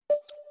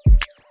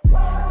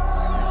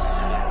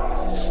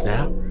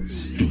Snap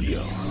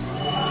Studios.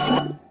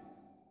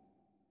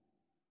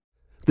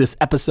 This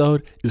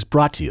episode is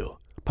brought to you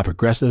by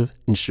Progressive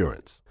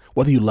Insurance.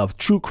 Whether you love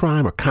true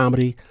crime or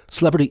comedy,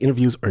 celebrity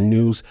interviews or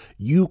news,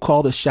 you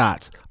call the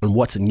shots on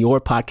what's in your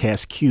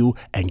podcast queue,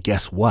 and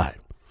guess what?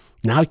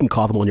 Now you can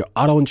call them on your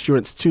auto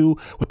insurance too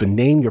with the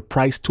Name Your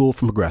Price tool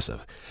from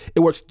Progressive.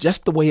 It works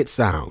just the way it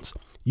sounds.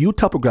 You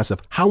tell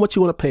Progressive how much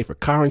you want to pay for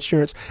car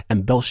insurance,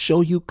 and they'll show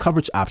you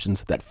coverage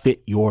options that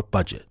fit your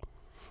budget.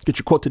 Get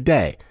your quote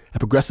today at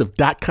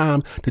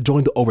Progressive.com to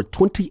join the over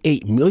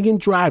 28 million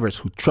drivers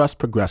who trust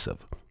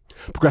Progressive.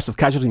 Progressive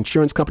Casualty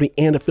Insurance Company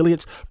and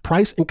affiliates.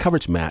 Price and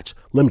coverage match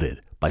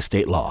limited by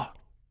state law.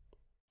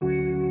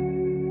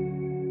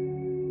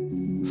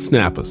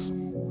 Snappers,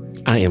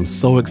 I am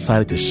so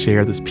excited to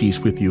share this piece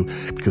with you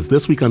because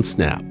this week on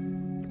Snap,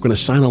 we're going to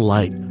shine a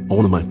light on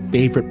one of my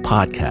favorite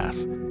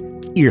podcasts,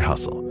 Ear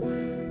Hustle.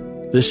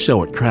 This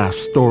show, it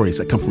crafts stories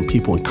that come from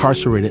people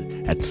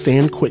incarcerated at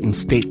San Quentin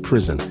State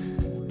Prison.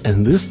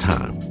 And this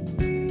time,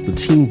 the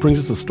team brings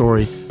us a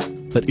story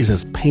that is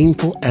as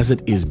painful as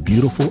it is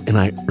beautiful, and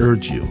I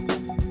urge you,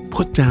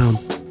 put down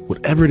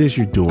whatever it is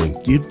you're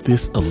doing, give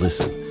this a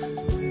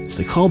listen.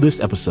 They call this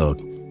episode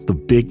The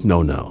Big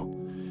No-No.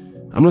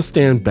 I'm going to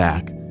stand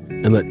back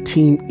and let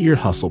Team Ear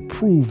Hustle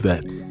prove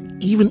that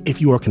even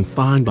if you are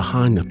confined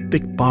behind the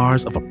thick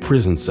bars of a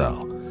prison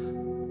cell,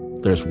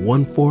 there's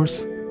one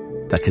force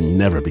that can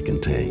never be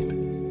contained.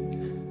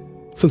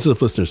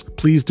 Sensitive listeners,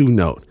 please do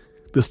note,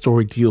 this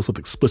story deals with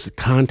explicit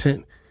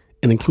content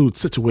and includes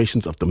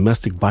situations of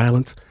domestic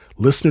violence.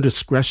 Listener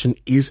discretion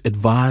is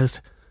advised.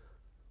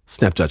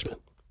 Snap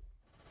judgment.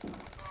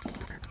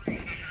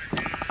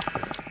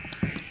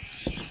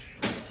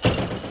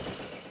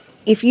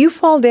 If you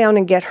fall down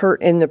and get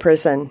hurt in the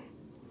prison,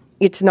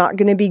 it's not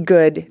going to be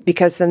good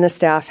because then the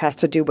staff has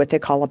to do what they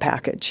call a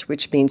package,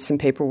 which means some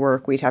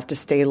paperwork. We'd have to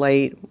stay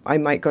late. I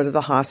might go to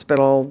the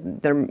hospital.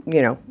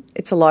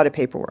 It's a lot of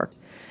paperwork.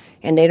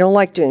 And they don't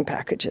like doing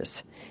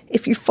packages.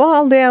 If you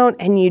fall down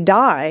and you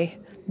die,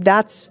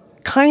 that's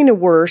kind of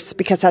worse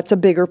because that's a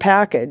bigger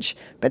package.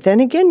 But then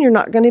again, you're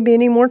not going to be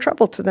any more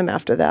trouble to them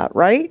after that,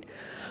 right?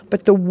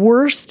 But the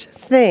worst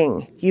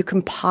thing you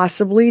can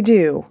possibly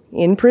do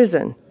in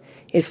prison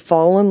is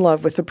fall in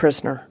love with a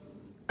prisoner.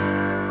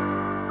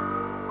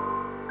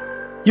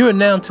 You are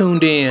now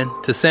tuned in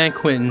to San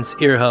Quentin's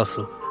Ear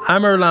Hustle.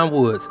 I'm Earlonne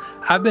Woods.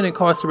 I've been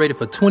incarcerated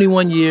for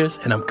 21 years,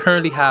 and I'm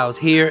currently housed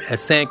here at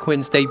San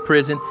Quentin State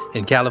Prison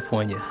in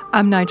California.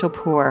 I'm Nigel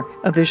Poor,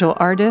 a visual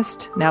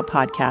artist, now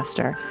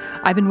podcaster.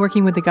 I've been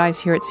working with the guys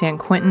here at San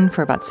Quentin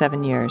for about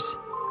 7 years.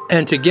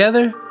 And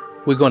together,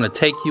 we're going to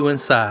take you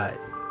inside.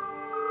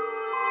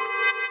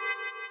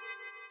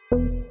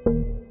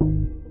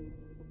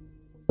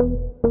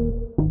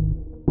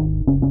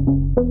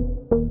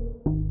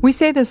 We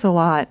say this a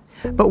lot,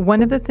 but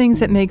one of the things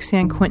that makes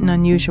San Quentin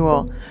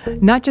unusual,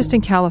 not just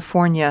in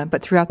California,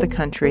 but throughout the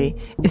country,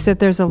 is that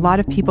there's a lot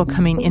of people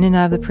coming in and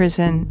out of the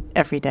prison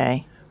every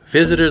day.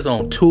 Visitors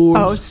on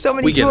tours. Oh, so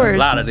many tours. We get a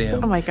lot of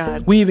them. Oh, my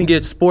God. We even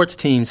get sports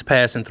teams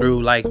passing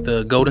through, like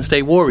the Golden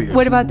State Warriors.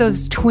 What about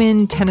those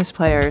twin tennis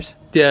players?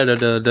 Yeah,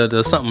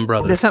 the Something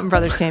Brothers. The Something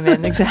Brothers came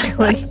in,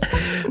 exactly.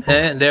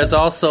 And there's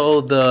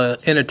also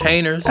the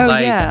entertainers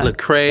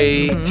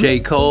Lecrae, J.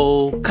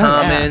 Cole,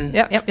 Common.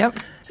 Yep.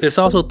 There's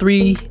also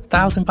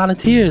 3,000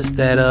 volunteers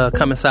that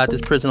come inside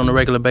this prison on a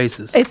regular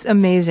basis. It's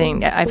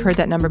amazing. I've heard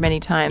that number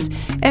many times.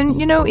 And,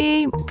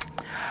 E,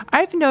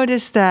 I've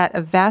noticed that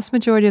a vast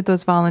majority of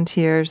those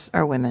volunteers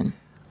are women.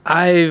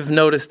 I've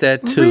noticed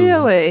that, too.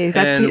 Really?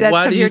 That's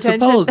why do you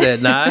suppose that,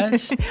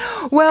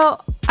 Naj?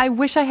 Well, I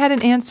wish I had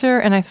an answer,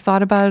 and I've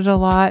thought about it a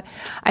lot.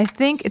 I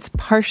think it's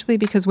partially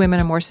because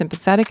women are more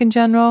sympathetic in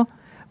general,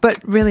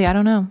 but really, I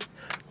don't know.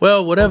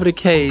 Well, whatever the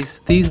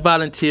case, these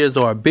volunteers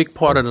are a big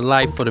part of the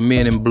life for the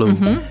men in blue.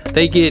 Mm-hmm.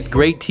 They get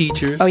great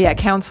teachers. Oh, yeah,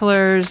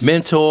 counselors.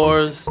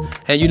 Mentors.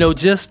 And,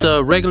 just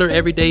a regular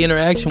everyday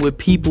interaction with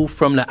people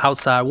from the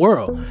outside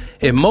world.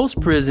 In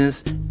most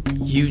prisons,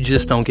 you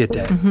just don't get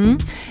that. Mm-hmm.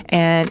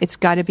 And it's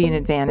got to be an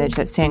advantage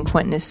that San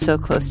Quentin is so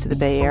close to the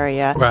Bay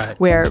Area, right,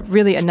 where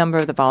really a number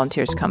of the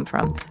volunteers come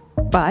from.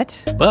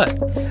 But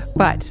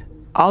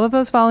all of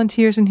those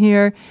volunteers in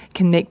here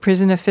can make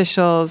prison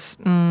officials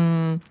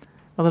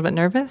a little bit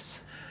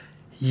nervous?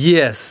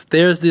 Yes,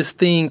 there's this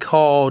thing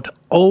called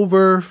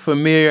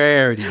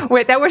over-familiarity.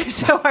 Wait, that word is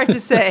so hard to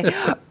say.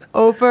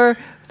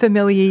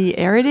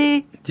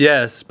 Over-familiarity?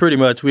 Yes, pretty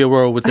much. We'll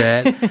roll with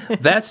that.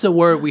 That's a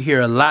word we hear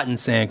a lot in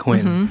San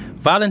Quentin. Mm-hmm.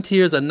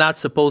 Volunteers are not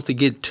supposed to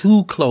get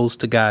too close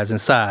to guys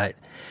inside.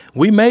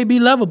 We may be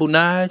lovable,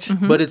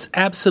 Naj, but it's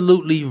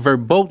absolutely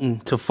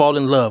verboten to fall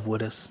in love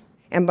with us.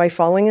 And by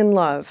falling in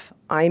love,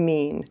 I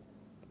mean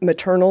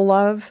maternal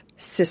love,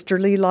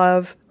 sisterly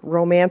love,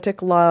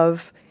 romantic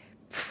love,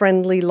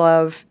 friendly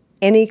love,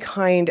 any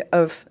kind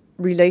of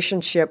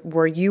relationship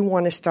where you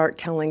want to start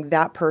telling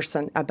that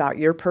person about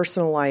your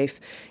personal life,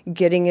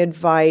 getting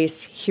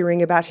advice,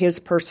 hearing about his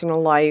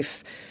personal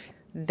life.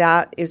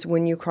 That is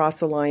when you cross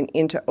the line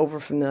into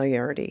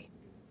overfamiliarity.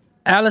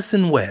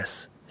 Allison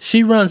West,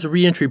 she runs a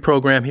reentry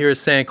program here at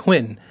San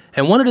Quentin.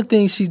 And one of the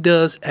things she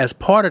does as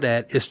part of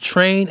that is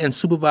train and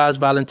supervise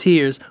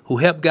volunteers who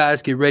help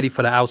guys get ready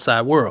for the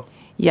outside world.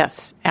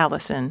 Yes,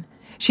 Allison.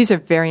 She's a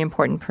very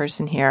important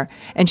person here,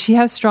 and she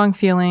has strong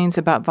feelings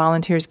about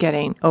volunteers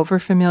getting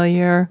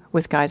overfamiliar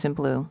with guys in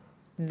blue.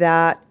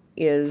 That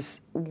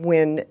is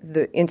when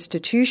the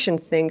institution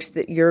thinks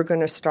that you're going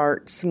to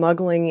start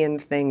smuggling in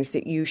things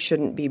that you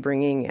shouldn't be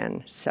bringing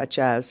in, such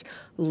as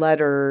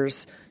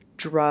letters,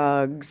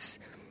 drugs,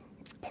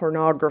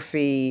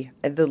 pornography,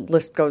 the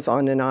list goes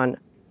on and on.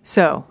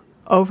 So,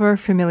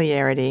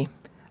 overfamiliarity,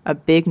 a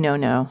big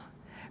no-no.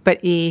 But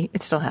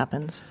it still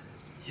happens.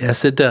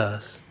 Yes, it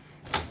does.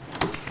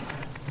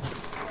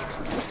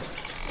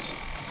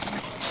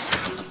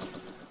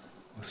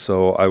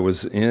 So I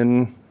was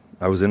in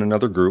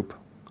another group,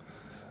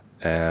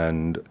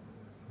 and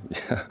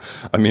yeah,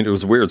 I mean, it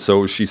was weird.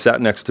 So she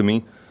sat next to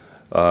me.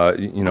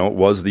 It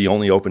was the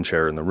only open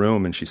chair in the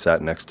room, and she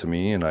sat next to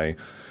me, and I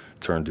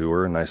turned to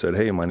her and I said,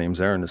 "Hey, my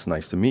name's Aaron. It's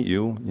nice to meet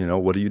you.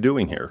 What are you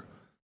doing here?"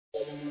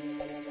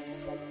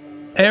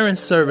 Aaron's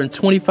serving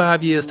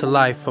 25 years to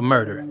life for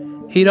murder.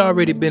 He'd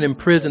already been in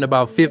prison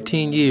about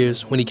 15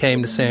 years when he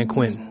came to San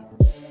Quentin.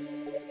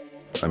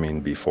 I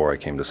mean, before I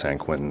came to San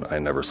Quentin, I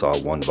never saw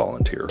one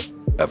volunteer,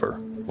 ever.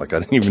 I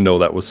didn't even know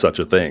that was such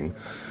a thing,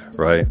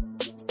 right?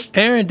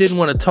 Aaron didn't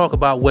want to talk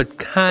about what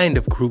kind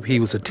of group he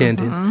was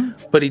attending,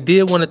 but he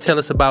did want to tell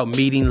us about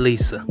meeting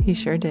Lisa. He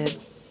sure did.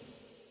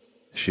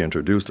 She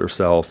introduced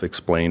herself,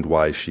 explained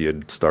why she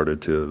had started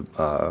to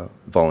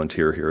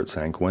volunteer here at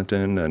San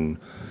Quentin, and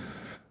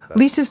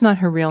Lisa's not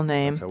her real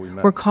name. how we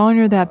met. We're calling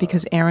her that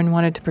because Aaron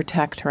wanted to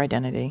protect her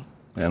identity.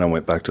 And I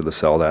went back to the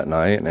cell that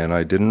night, and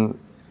I didn't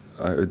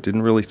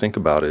really think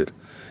about it.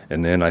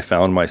 And then I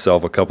found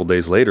myself a couple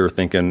days later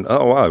thinking,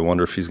 oh, wow, I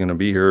wonder if she's going to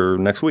be here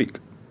next week.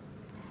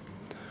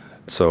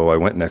 So I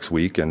went next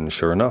week, and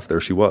sure enough, there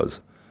she was.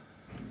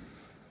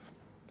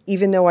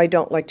 Even though I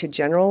don't like to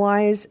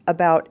generalize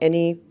about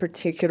any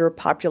particular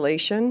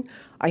population,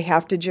 I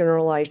have to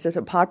generalize that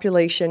the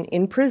population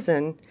in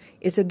prison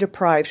is a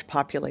deprived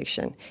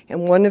population.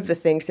 And one of the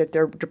things that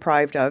they're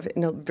deprived of,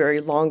 in a very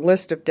long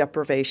list of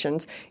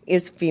deprivations,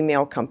 is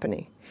female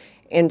company.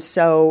 And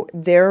so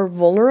they're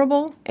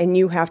vulnerable, and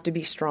you have to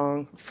be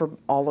strong for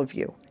all of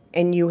you.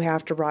 And you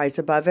have to rise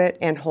above it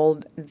and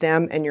hold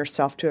them and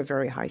yourself to a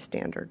very high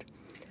standard.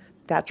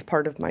 That's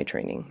part of my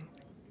training.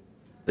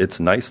 It's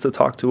nice to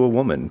talk to a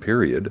woman,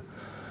 period.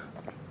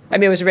 I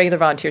mean, it was a regular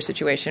volunteer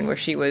situation where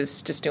she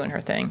was just doing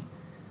her thing.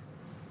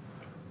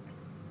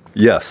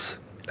 Yes,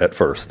 at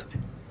first.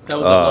 That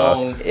was a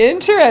long...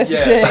 Interesting.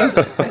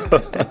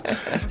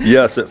 Yes.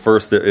 Yes, at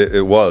first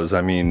it was.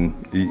 I mean,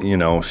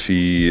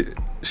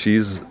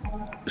 she's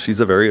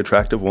a very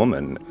attractive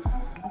woman.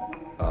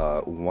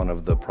 One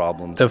of the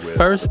problems The with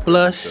first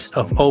blush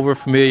of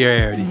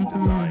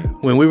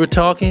overfamiliarity. When we were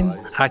talking,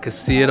 I could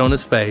see it on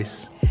his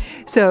face.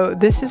 So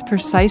this is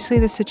precisely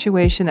the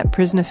situation that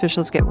prison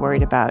officials get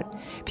worried about.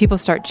 People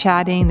start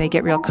chatting, they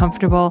get real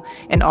comfortable,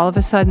 and all of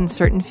a sudden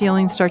certain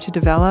feelings start to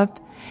develop,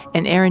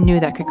 and Aaron knew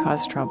that could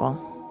cause trouble.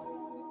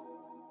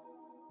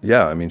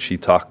 Yeah, I mean, she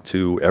talked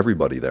to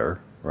everybody there,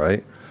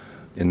 right?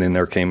 And then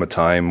there came a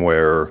time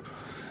where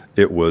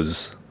it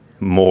was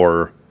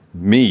more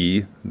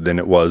me than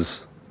it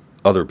was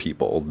other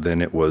people. Then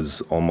it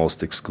was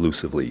almost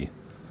exclusively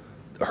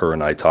her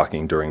and I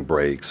talking during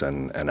breaks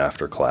and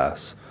after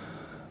class.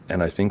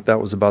 And I think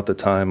that was about the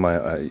time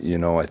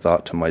I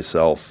thought to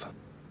myself,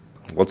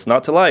 what's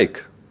not to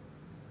like,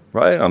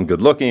 right? I'm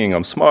good looking,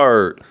 I'm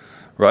smart,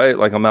 right?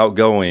 I'm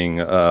outgoing,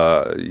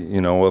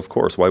 of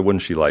course, why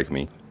wouldn't she like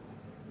me?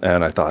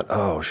 And I thought,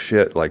 oh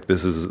shit,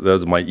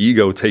 that's my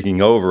ego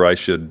taking over. I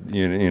should,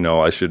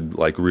 I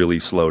should really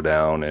slow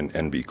down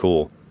and be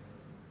cool.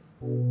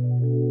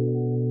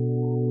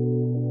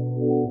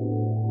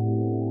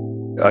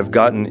 I've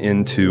gotten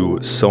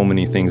into so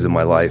many things in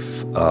my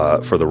life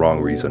for the wrong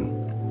reason,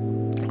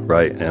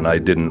 right? And I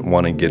didn't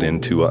want to get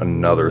into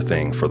another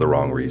thing for the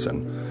wrong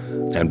reason.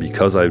 And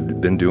because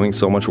I've been doing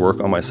so much work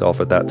on myself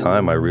at that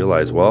time, I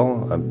realized,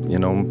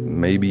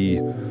 maybe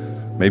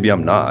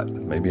I'm not.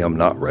 Maybe I'm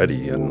not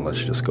ready, and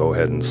let's just go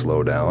ahead and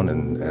slow down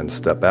and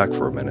step back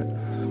for a minute.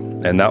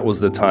 And that was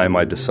the time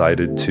I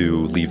decided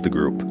to leave the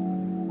group.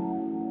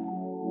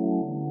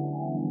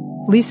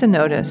 Lisa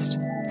noticed.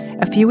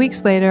 A few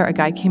weeks later, a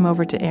guy came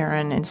over to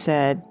Aaron and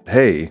said,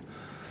 "Hey,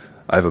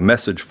 I have a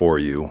message for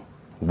you.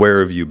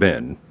 Where have you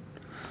been?"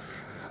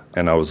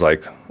 And I was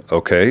like,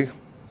 okay,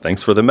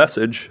 thanks for the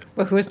message.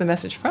 Well, who was the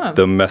message from?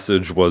 The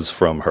message was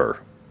from her.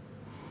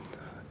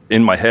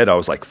 In my head, I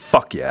was like,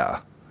 fuck yeah.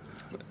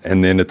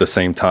 And then at the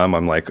same time,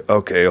 I'm like,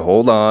 okay,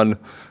 hold on.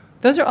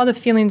 Those are all the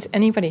feelings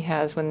anybody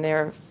has when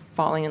they're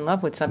falling in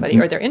love with somebody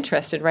or they're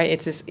interested, right?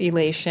 It's this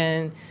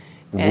elation.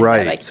 And right.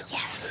 They're like,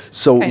 yes.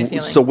 So kind of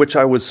feeling. So which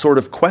I was sort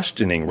of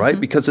questioning, right?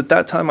 Because at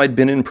that time, I'd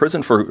been in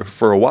prison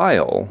for a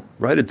while,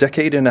 right? A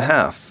decade and a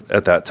half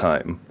at that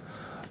time.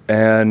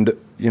 And,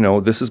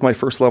 this is my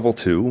first level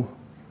 2.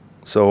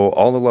 So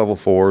all the level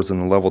 4s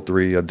and the level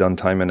 3, I've done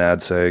time in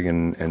ADSEG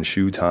and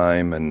SHU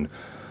time.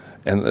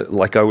 And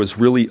like I was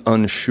really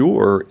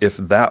unsure if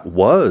that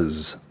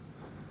was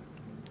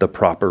the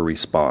proper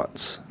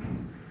response.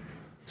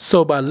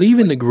 So by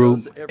leaving the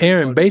group,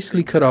 Aaron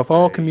basically cut off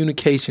all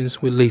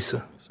communications with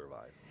Lisa.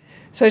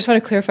 So I just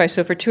want to clarify.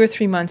 So for 2 or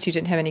 3 months, you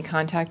didn't have any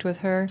contact with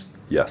her?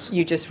 Yes.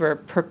 You just were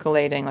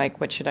percolating, like,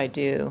 what should I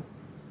do?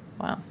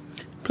 Wow.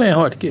 Playing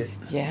hard to get.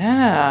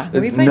 Yeah.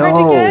 Were we playing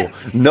hard to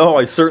get? No,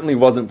 I certainly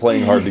wasn't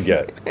playing hard to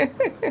get.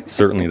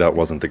 Certainly that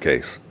wasn't the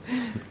case.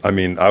 I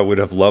mean, I would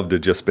have loved to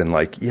just been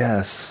like,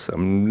 yes,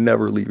 I'm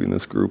never leaving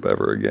this group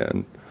ever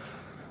again.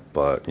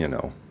 But, you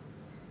know.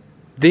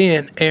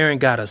 Then Aaron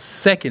got a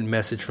second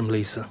message from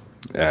Lisa.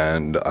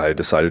 And I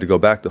decided to go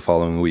back the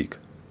following week.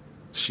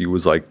 She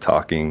was like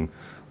talking,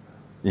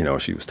 you know,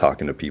 she was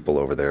talking to people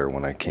over there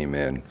when I came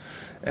in.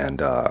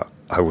 And I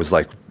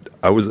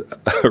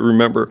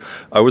remember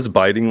I was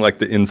biting like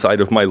the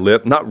inside of my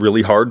lip, not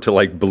really hard to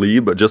like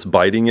bleed, but just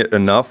biting it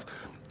enough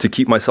to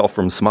keep myself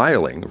from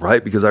smiling,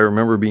 right? Because I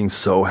remember being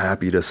so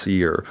happy to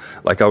see her.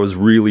 Like I was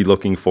really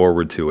looking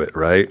forward to it,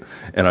 right?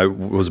 And I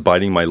was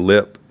biting my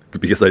lip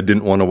because I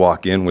didn't want to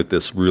walk in with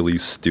this really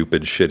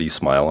stupid, shitty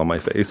smile on my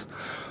face.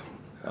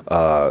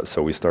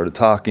 So we started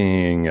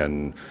talking,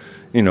 and,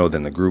 you know,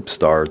 then the group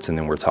starts, and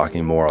then we're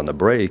talking more on the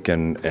break,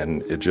 and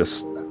it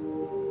just,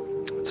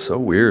 it's so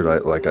weird.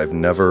 That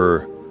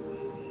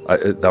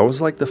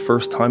was like the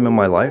first time in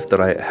my life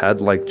that I had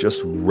like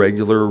just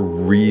regular,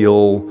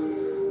 real,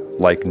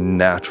 like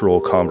natural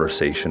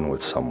conversation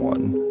with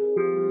someone.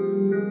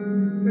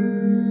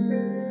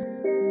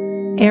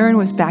 Aaron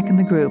was back in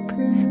the group,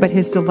 but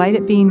his delight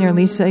at being near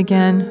Lisa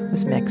again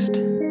was mixed.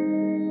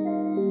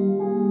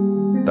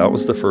 That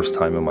was the first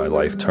time in my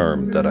life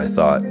term that I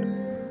thought,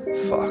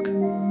 fuck.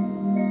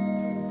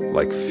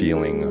 Like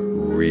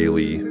feeling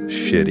really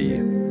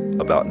shitty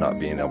about not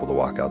being able to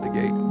walk out the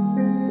gate.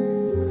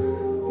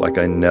 Like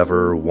I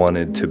never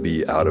wanted to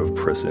be out of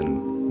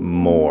prison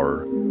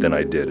more than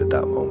I did at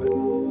that moment.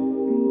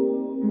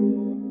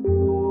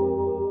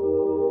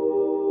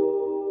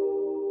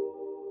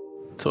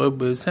 So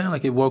it sounded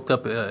like it woke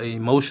up an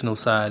emotional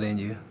side in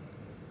you.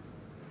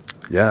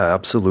 Yeah,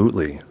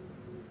 absolutely.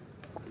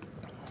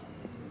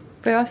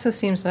 But it also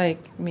seems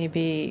like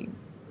maybe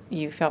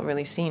you felt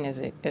really seen as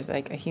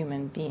like a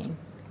human being.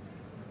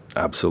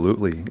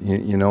 Absolutely.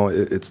 You know,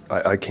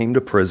 I came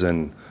to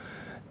prison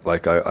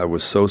like I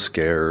was so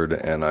scared,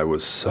 and I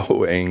was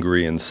so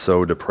angry and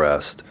so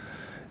depressed.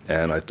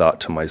 And I thought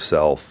to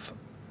myself,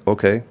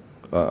 okay,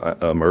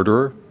 a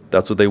murderer,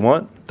 that's what they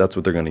want, that's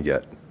what they're going to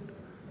get.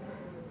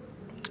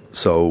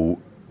 So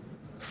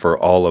for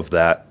all of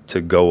that to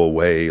go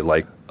away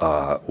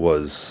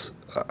was,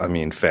 I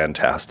mean,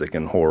 fantastic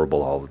and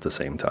horrible all at the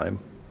same time.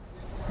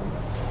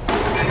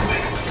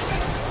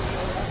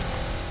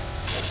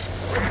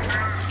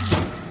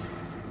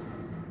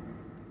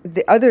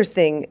 The other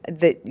thing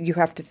that you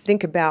have to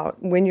think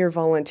about when you're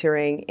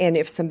volunteering, and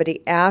if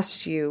somebody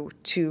asks you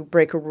to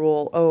break a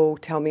rule, oh,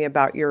 tell me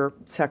about your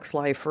sex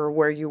life or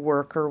where you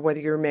work or whether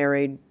you're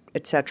married,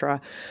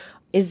 etc.,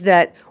 is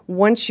that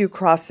once you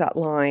cross that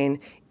line,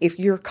 if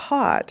you're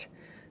caught,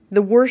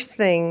 the worst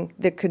thing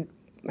that could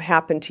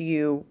happen to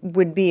you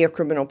would be a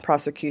criminal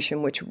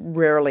prosecution, which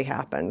rarely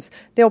happens.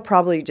 They'll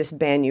probably just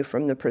ban you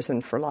from the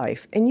prison for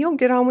life, and you'll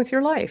get on with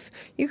your life.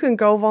 You can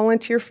go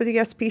volunteer for the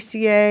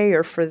SPCA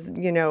or for,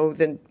 you know,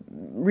 the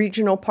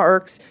regional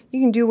parks.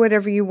 You can do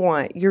whatever you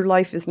want. Your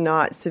life is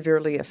not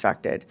severely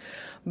affected.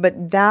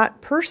 But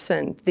that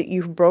person that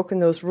you've broken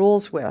those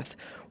rules with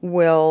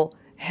will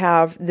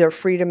have their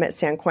freedom at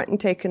San Quentin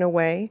taken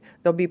away.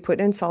 They'll be put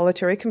in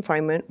solitary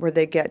confinement where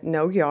they get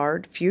no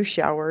yard, few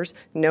showers,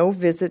 no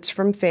visits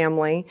from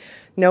family,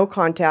 no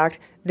contact.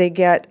 They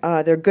get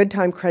their good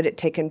time credit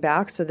taken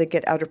back, so they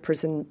get out of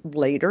prison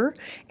later,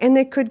 and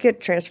they could get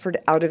transferred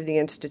out of the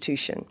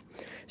institution.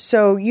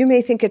 So you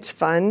may think it's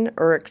fun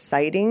or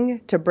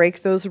exciting to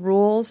break those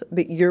rules,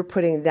 but you're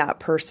putting that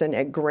person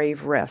at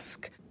grave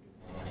risk.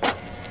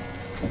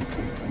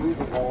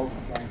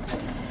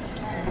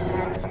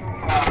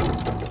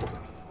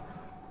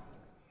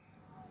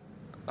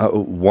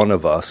 One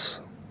of us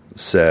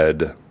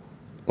said,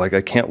 like,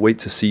 I can't wait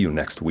to see you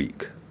next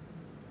week.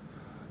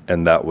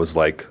 And that was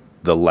like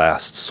the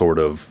last sort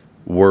of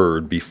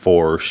word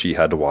before she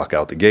had to walk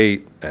out the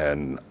gate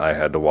and I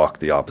had to walk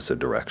the opposite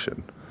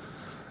direction.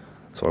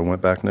 So I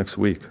went back next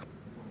week.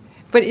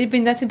 But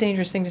that's a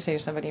dangerous thing to say to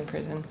somebody in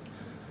prison.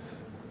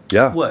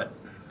 Yeah. What?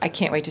 I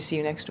can't wait to see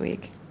you next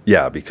week.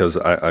 Yeah, because,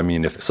 I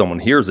mean, if someone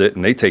hears it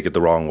and they take it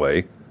the wrong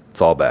way,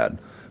 it's all bad.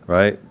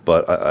 Right,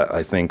 but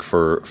I think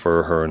for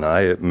her and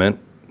I, it meant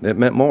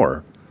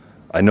more.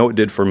 I know it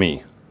did for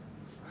me.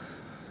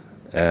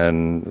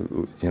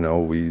 And you know,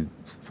 we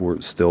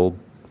were still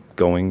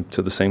going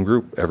to the same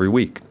group every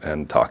week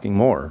and talking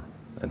more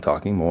and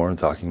talking more and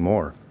talking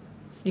more.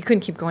 You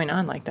couldn't keep going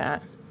on like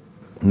that.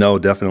 No,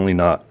 definitely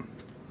not.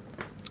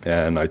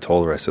 And I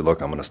told her, I said,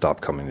 look, I'm going to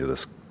stop coming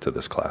to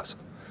this class.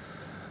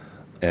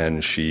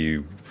 And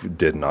she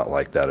did not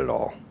like that at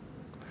all.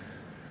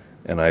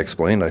 And I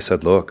explained, I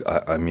said, look,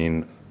 I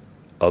mean,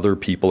 other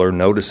people are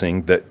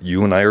noticing that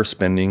you and I are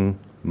spending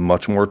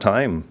much more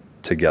time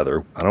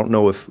together. I don't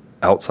know if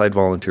outside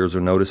volunteers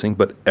are noticing,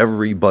 but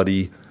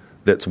everybody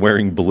that's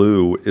wearing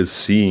blue is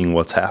seeing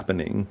what's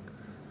happening.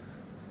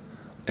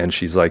 And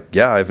she's like,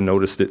 yeah, I've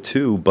noticed it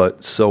too,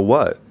 but so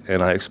what?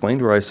 And I explained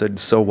to her, I said,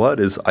 so what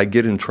is I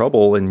get in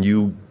trouble and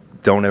you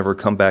don't ever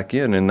come back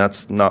in, and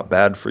that's not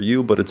bad for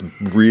you, but it's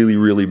really,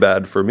 really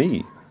bad for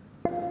me.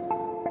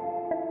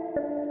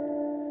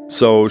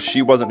 So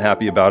she wasn't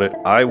happy about it.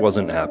 I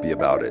wasn't happy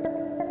about it.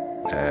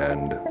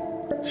 And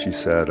she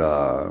said,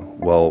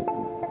 well,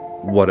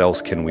 what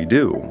else can we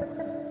do?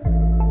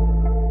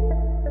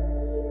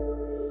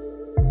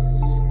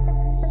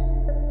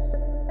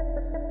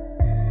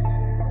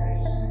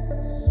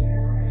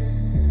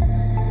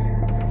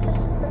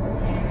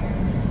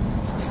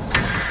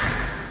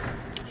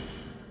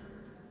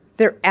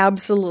 There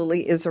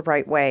absolutely is a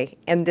right way,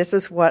 and this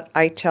is what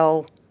I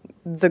tell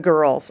the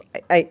girls.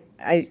 I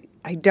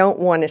don't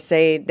want to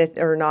say that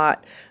they're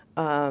not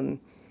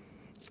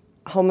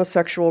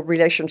homosexual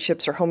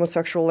relationships or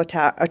homosexual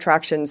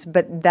attractions,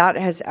 but that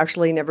has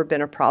actually never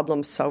been a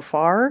problem so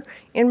far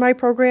in my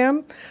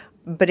program,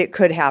 but it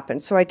could happen.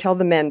 So I tell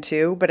the men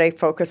too, but I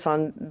focus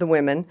on the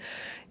women.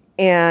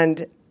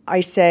 And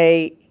I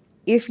say,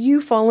 if you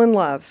fall in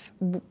love,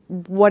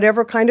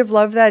 whatever kind of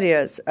love that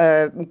is,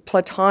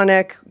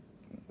 platonic,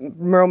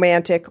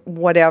 romantic,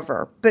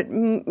 whatever, but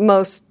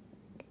most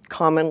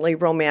commonly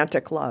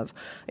romantic love.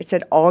 I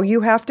said, all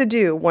you have to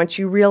do once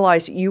you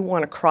realize you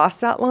want to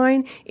cross that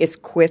line is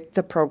quit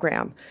the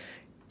program.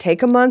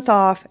 Take a month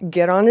off,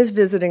 get on his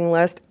visiting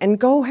list, and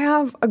go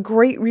have a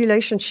great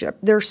relationship.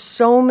 There's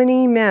so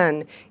many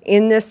men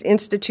in this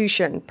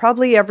institution,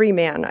 probably every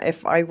man,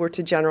 if I were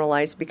to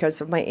generalize,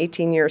 because of my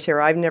 18 years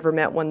here, I've never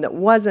met one that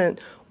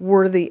wasn't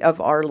worthy of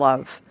our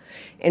love.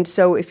 And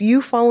so if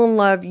you fall in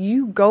love,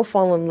 you go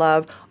fall in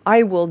love.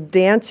 I will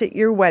dance at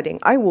your wedding.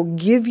 I will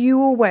give you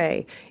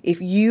away.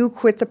 If you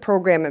quit the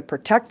program and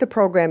protect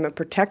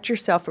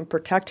yourself and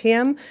protect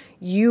him,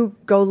 you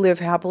go live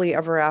happily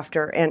ever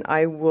after, and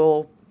I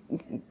will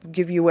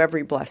give you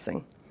every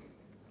blessing.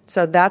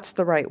 So that's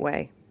the right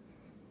way.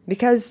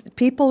 Because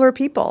people are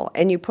people,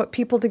 and you put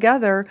people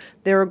together,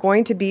 there are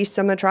going to be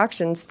some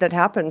attractions that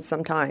happen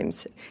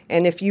sometimes.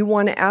 And if you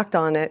want to act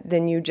on it,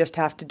 then you just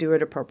have to do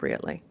it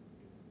appropriately.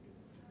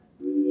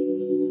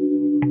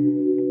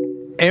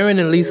 Aaron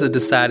and Lisa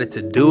decided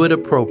to do it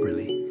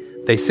appropriately.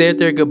 They said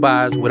their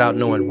goodbyes without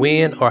knowing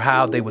when or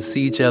how they would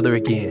see each other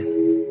again.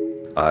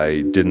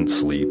 I didn't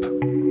sleep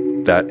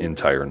that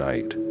entire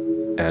night.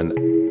 And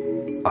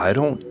I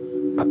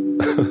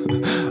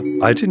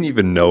didn't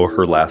even know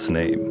her last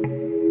name.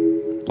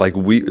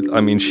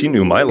 She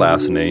knew my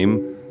last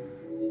name.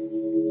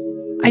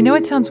 I know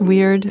it sounds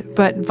weird,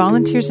 but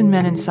volunteers and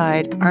men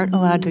inside aren't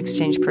allowed to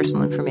exchange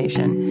personal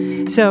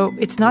information. So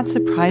it's not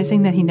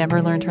surprising that he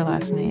never learned her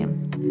last name.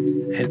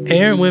 And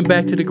Aaron went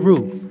back to the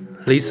group.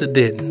 Lisa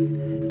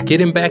didn't.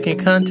 Getting back in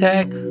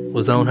contact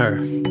was on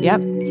her.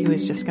 Yep, he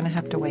was just going to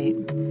have to wait.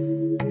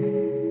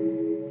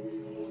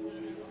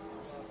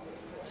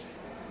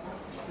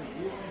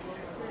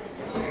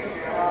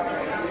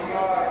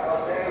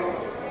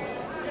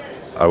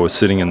 I was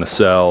sitting in the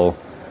cell,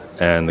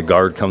 and the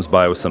guard comes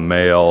by with some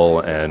mail,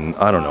 and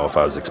I don't know if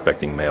I was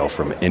expecting mail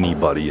from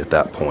anybody at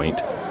that point.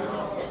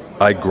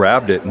 I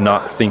grabbed it,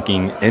 not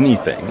thinking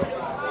anything.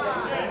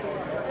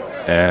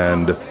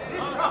 And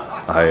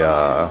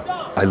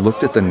I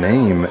looked at the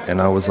name,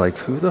 and I was like,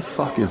 who the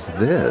fuck is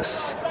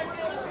this?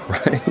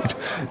 Right?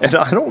 And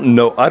I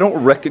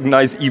don't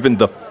recognize even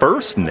the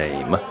first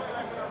name.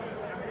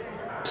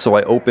 So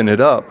I open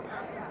it up,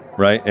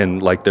 right?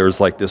 And there's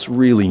this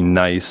really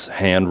nice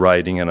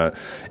handwriting, and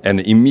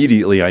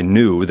immediately I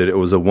knew that it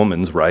was a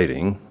woman's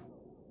writing.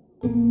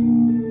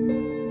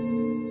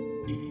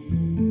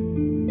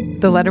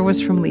 The letter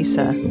was from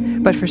Lisa,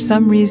 but for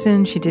some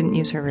reason she didn't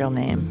use her real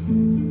name.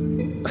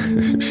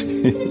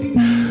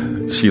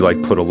 She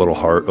put a little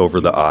heart over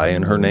the I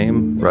in her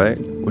name, right?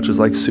 Which is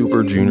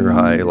super junior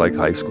high,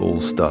 high school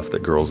stuff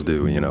that girls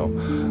do,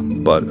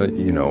 But,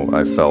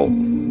 I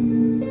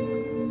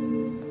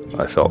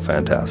felt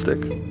fantastic.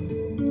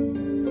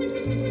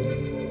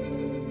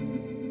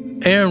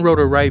 Aaron wrote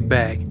her right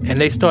back,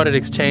 and they started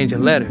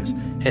exchanging letters.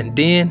 And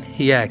then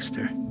he asked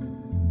her,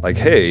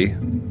 hey,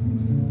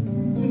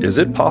 is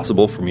it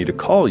possible for me to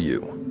call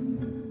you?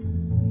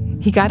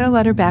 He got a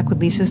letter back with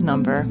Lisa's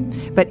number,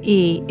 but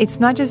it's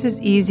not just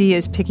as easy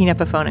as picking up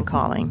a phone and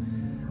calling.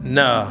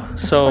 No,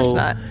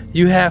 so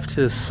you have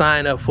to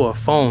sign up for a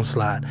phone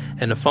slot,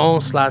 and the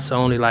phone slots are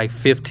only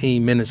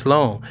 15 minutes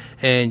long,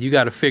 and you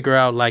got to figure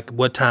out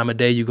what time of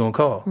day you're going to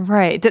call.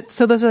 Right.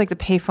 So those are the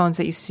pay phones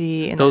that you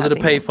see in those are the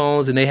pay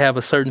phones, and they have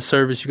a certain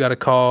service you got to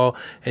call,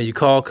 and you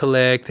call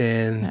collect,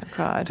 and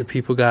the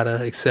people got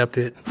to accept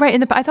it. Right,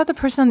 and I thought the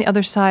person on the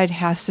other side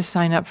has to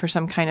sign up for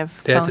some kind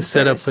of They have to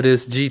set up for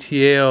this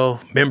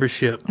GTL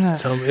membership.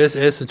 So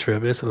it's a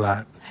trip. It's a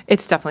lot.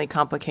 It's definitely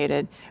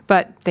complicated,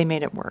 but they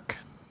made it work.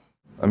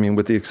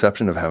 With the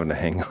exception of having to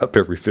hang up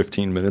every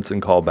 15 minutes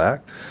and call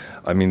back,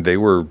 I mean, they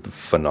were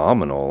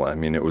phenomenal. I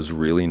mean, it was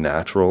really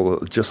natural,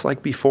 just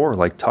like before,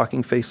 like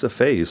talking face to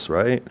face,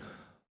 right?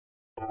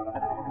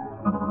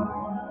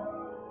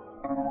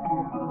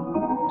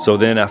 So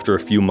then after a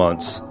few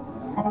months,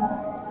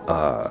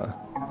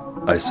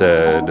 I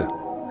said,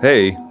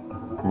 hey,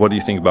 what do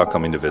you think about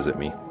coming to visit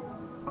me?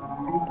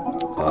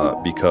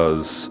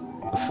 Because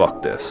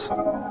fuck this,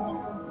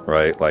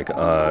 right? Like,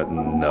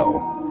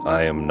 no,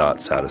 I am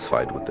not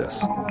satisfied with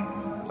this.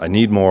 I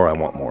need more, I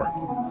want more.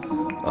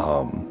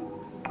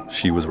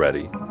 She was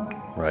ready,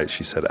 right?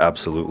 She said,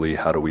 absolutely,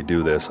 how do we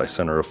do this? I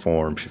sent her a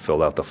form, she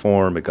filled out the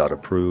form, it got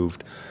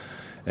approved,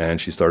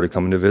 and she started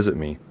coming to visit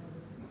me.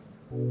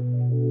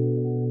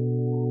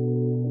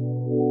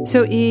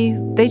 So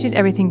they did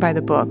everything by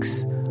the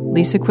books.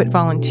 Lisa quit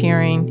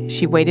volunteering.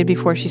 She waited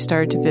before she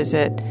started to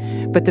visit.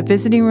 But the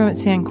visiting room at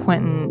San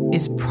Quentin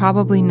is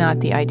probably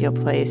not the ideal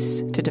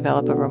place to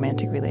develop a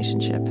romantic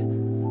relationship.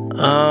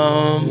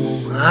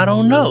 I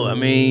don't know. I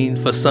mean,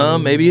 for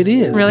some, maybe it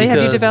is. Really?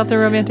 Have you developed a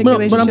romantic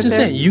relationship But I'm just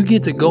there? saying, you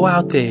get to go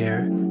out there,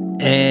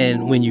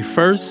 and when you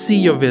first see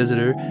your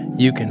visitor,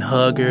 you can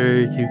hug her,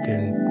 you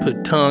can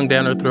put tongue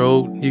down her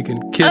throat, you can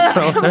kiss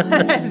on her.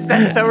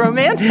 That's so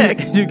romantic.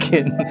 you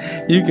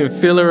can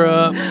fill her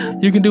up,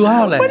 you can do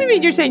all that. What do you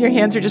mean? You're saying your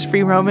hands are just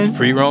free roaming?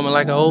 Free roaming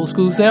like an old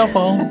school cell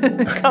phone.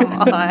 Come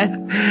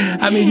on.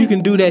 I mean, you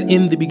can do that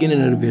in the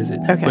beginning of the visit.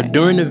 Okay. But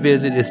during the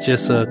visit, it's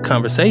just a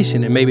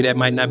conversation, and maybe that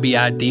might not be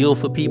ideal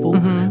for people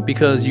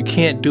because you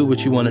can't do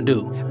what you want to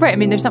do. Right. I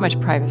mean, there's not much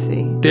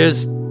privacy.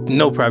 There's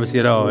no privacy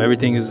at all.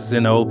 Everything is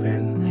in the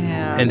open.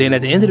 Yeah. And then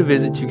at the end of the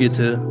visit, you get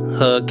to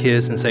hug,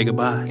 kiss, and say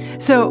goodbye.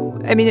 So,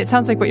 I mean, it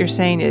sounds like what you're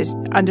saying is,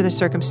 under the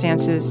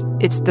circumstances,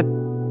 it's the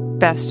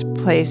best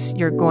place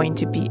you're going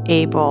to be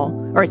able,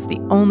 or it's the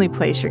only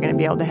place you're going to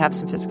be able to have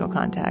some physical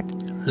contact.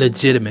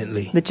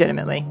 Legitimately.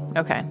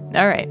 Okay.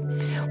 All right.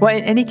 Well,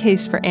 in any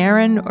case, for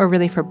Aaron, or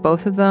really for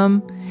both of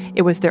them,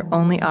 it was their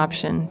only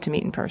option to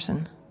meet in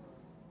person.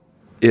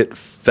 It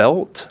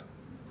felt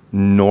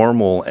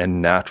normal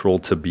and natural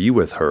to be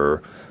with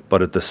her,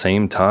 but at the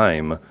same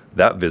time,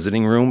 that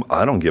visiting room,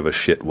 I don't give a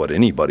shit what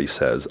anybody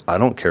says. I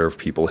don't care if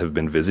people have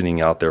been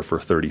visiting out there for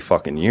 30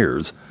 fucking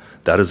years.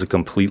 That is a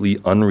completely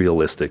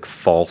unrealistic,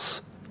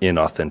 false,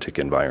 inauthentic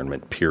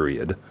environment,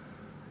 period.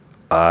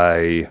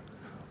 I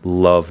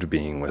loved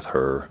being with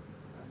her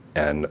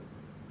and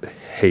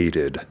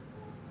hated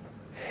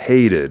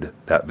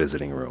that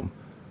visiting room.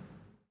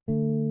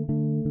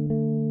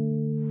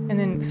 And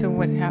then, so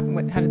what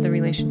happened? How did the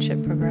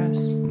relationship progress?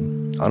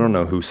 I don't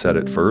know who said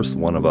it first.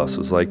 One of us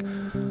was like,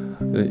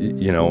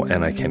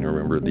 and I can't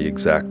remember the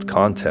exact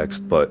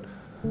context, but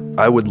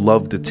I would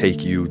love to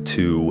take you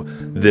to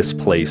this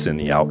place in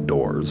the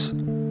outdoors.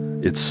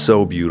 It's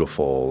so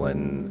beautiful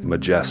and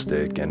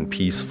majestic and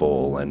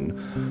peaceful, and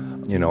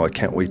I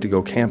can't wait to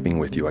go camping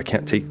with you. I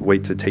can't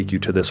wait to take you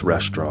to this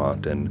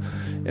restaurant, and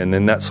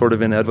then that sort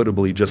of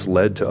inevitably just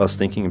led to us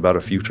thinking about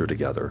a future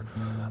together.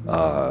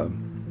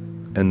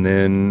 And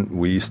then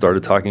we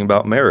started talking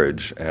about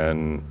marriage,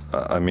 and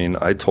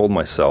I told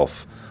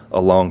myself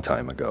a long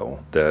time ago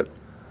that,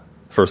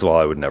 first of all,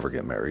 I would never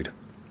get married.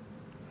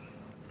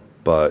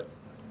 But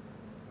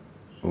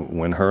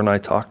when her and I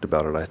talked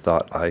about it, I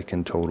thought, I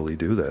can totally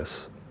do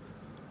this.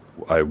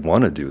 I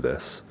want to do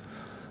this.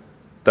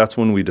 That's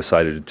when we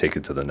decided to take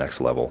it to the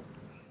next level.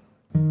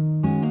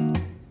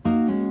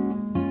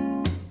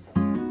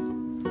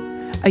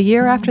 A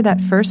year after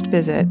that first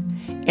visit,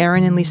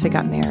 Aaron and Lisa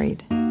got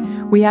married.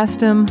 We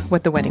asked him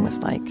what the wedding was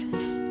like.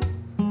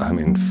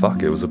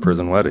 It was a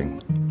prison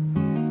wedding.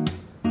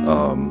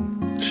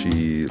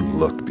 She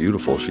looked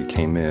beautiful. She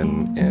came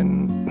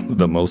in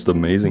the most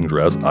amazing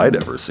dress I'd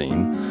ever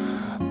seen.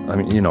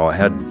 I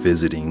had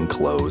visiting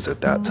clothes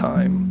at that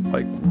time,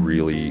 like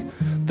really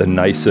the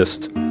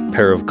nicest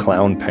pair of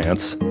clown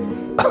pants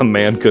a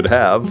man could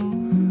have,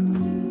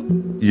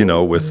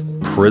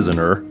 with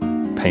prisoner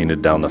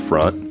painted down the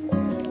front.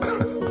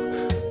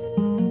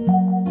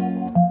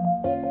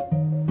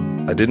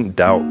 I didn't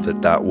doubt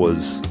that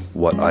was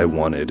what I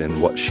wanted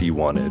and what she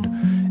wanted.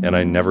 And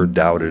I never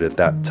doubted at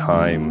that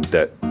time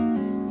that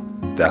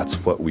that's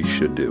what we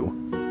should do.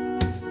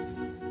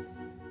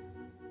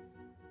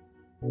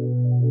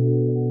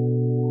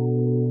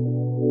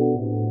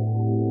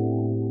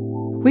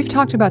 We've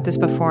talked about this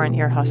before in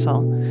Ear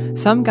Hustle.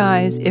 Some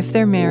guys, if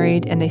they're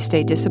married and they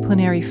stay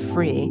disciplinary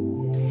free,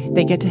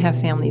 they get to have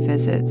family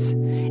visits.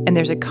 And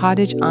there's a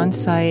cottage on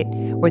site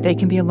where they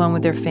can be alone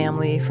with their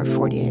family for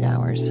 48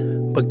 hours.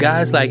 But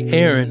guys like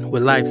Aaron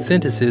with life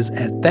sentences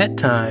at that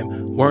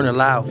time weren't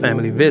allowed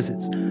family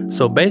visits.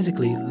 So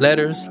basically,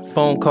 letters,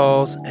 phone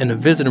calls, and the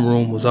visiting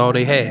room was all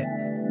they had.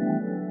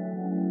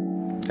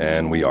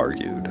 And we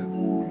argued,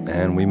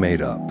 and we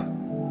made up,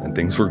 and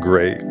things were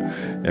great,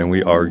 and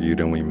we argued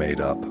and we made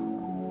up.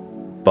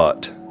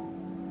 But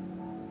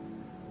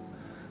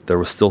there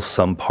was still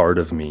some part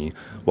of me,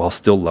 while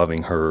still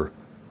loving her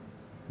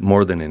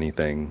more than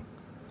anything,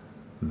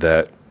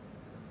 that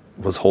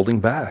was holding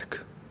back.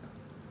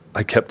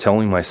 I kept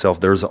telling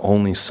myself there's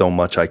only so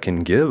much I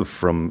can give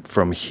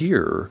from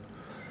here.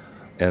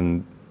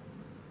 And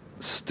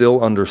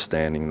still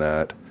understanding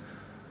that,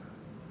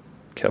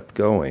 kept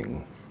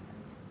going.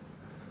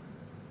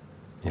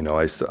 You know,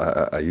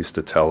 I used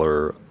to tell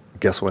her,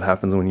 guess what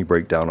happens when you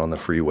break down on the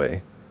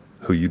freeway?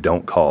 Who you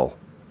don't call?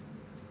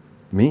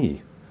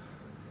 Me.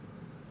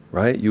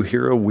 Right? You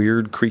hear a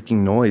weird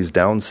creaking noise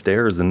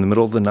downstairs in the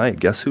middle of the night.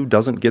 Guess who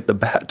doesn't get the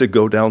bat to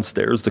go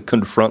downstairs to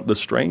confront the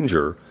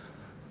stranger?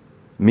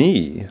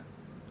 Me.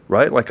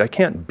 Right? Like, I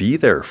can't be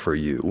there for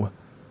you.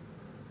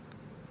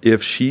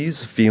 If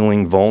she's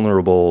feeling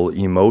vulnerable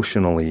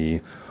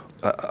emotionally,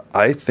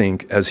 I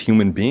think as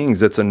human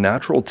beings, it's a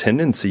natural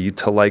tendency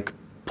to, like,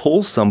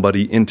 pull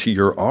somebody into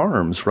your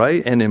arms,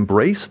 right? And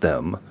embrace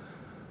them.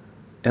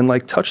 And,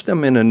 like, touch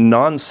them in a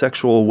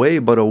non-sexual way,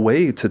 but a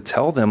way to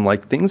tell them,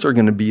 like, things are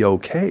going to be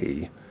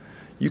okay.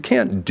 You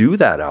can't do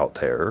that out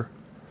there.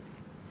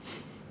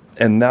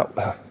 And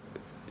that,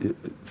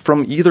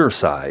 from either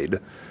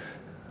side,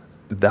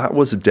 that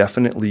was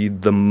definitely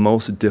the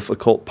most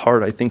difficult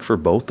part, I think, for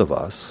both of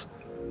us.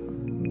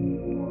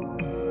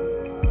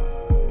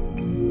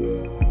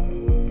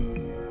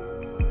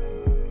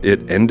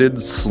 It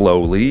ended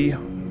slowly.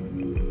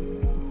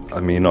 I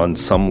mean, on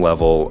some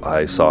level,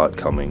 I saw it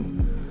coming.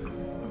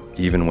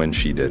 Even when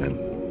she didn't.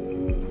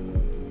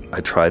 I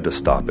tried to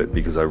stop it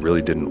because I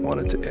really didn't want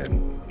it to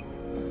end.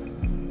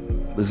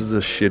 This is a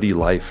shitty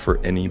life for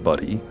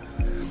anybody.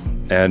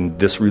 And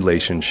this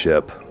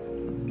relationship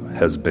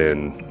has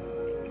been,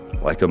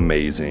 like,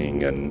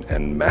 amazing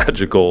and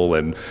magical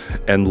and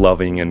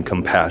loving and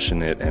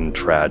compassionate and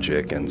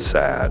tragic and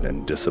sad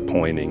and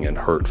disappointing and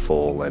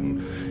hurtful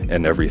and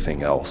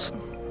everything else.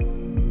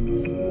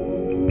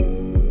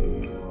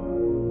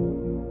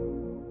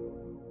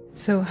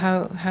 So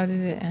how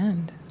did it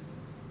end?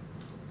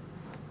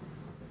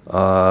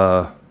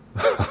 I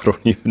don't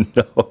even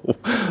know.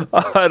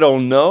 I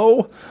don't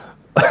know.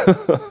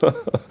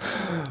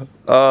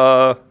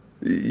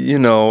 You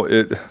know,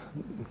 it...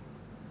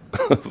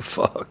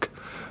 Fuck.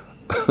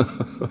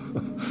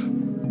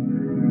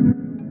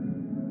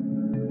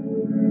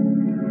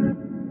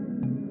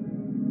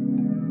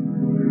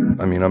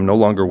 I mean, I'm no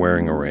longer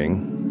wearing a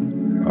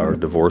ring. Our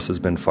divorce has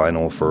been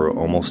final for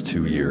almost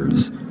 2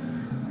 years.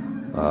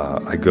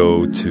 I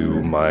go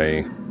to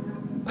my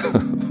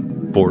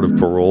Board of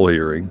Parole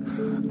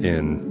hearing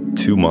in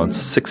 2 months,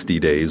 60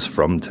 days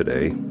from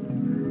today.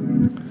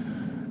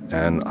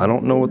 And I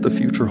don't know what the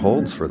future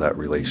holds for that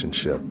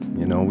relationship.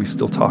 You know, we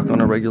still talk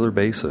on a regular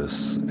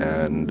basis,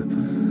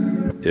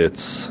 and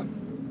it's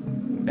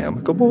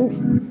amicable?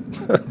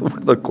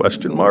 With a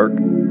question mark?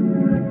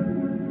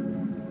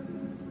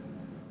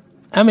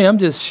 I mean, I'm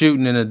just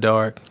shooting in the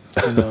dark.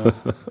 You know.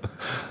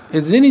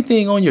 Is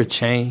anything on your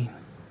chain?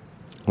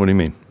 What do you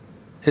mean?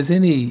 Is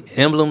any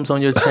emblems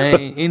on your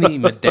chain? Any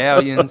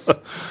medallions?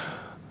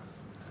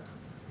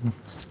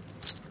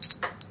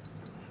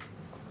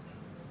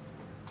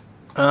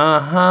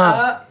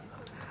 How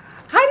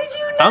did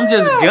you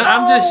know?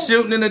 I'm just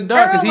shooting in the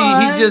dark because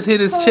he just hit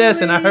his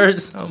chest and I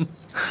heard something.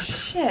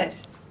 Shit.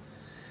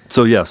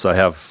 So yes, I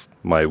have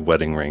my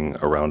wedding ring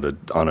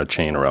on a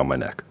chain around my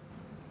neck.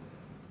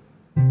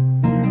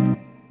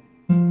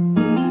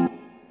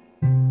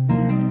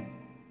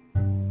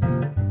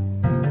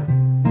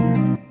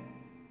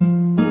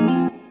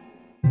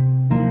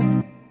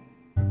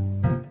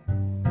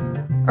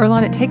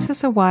 Earlonne, it takes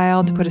us a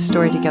while to put a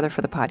story together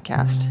for the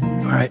podcast.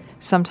 Right.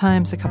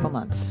 Sometimes a couple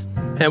months.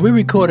 And we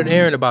recorded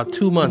Aaron about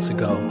 2 months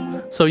ago.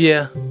 So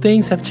yeah,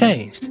 things have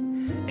changed.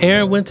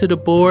 Aaron went to the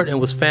board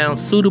and was found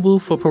suitable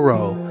for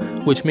parole,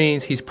 which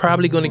means he's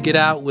probably going to get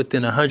out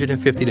within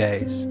 150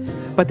 days.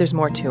 But there's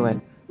more to it.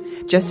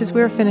 Just as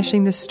we were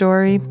finishing this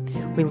story,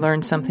 we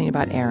learned something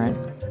about Aaron.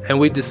 And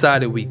we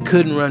decided we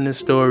couldn't run this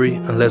story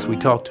unless we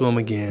talked to him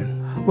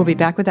again. We'll be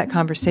back with that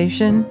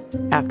conversation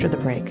after the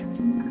break.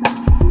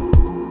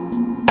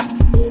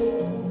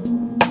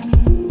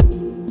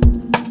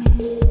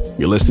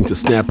 You're listening to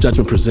Snap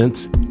Judgment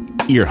Presents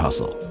Ear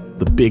Hustle,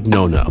 the Big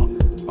No-No.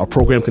 Our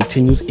program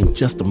continues in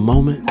just a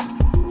moment.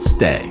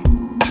 Stay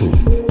tuned.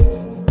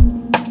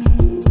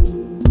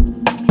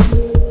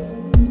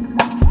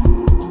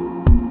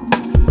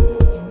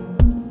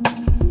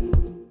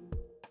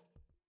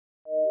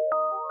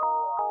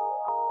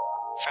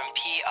 From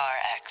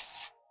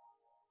PRX.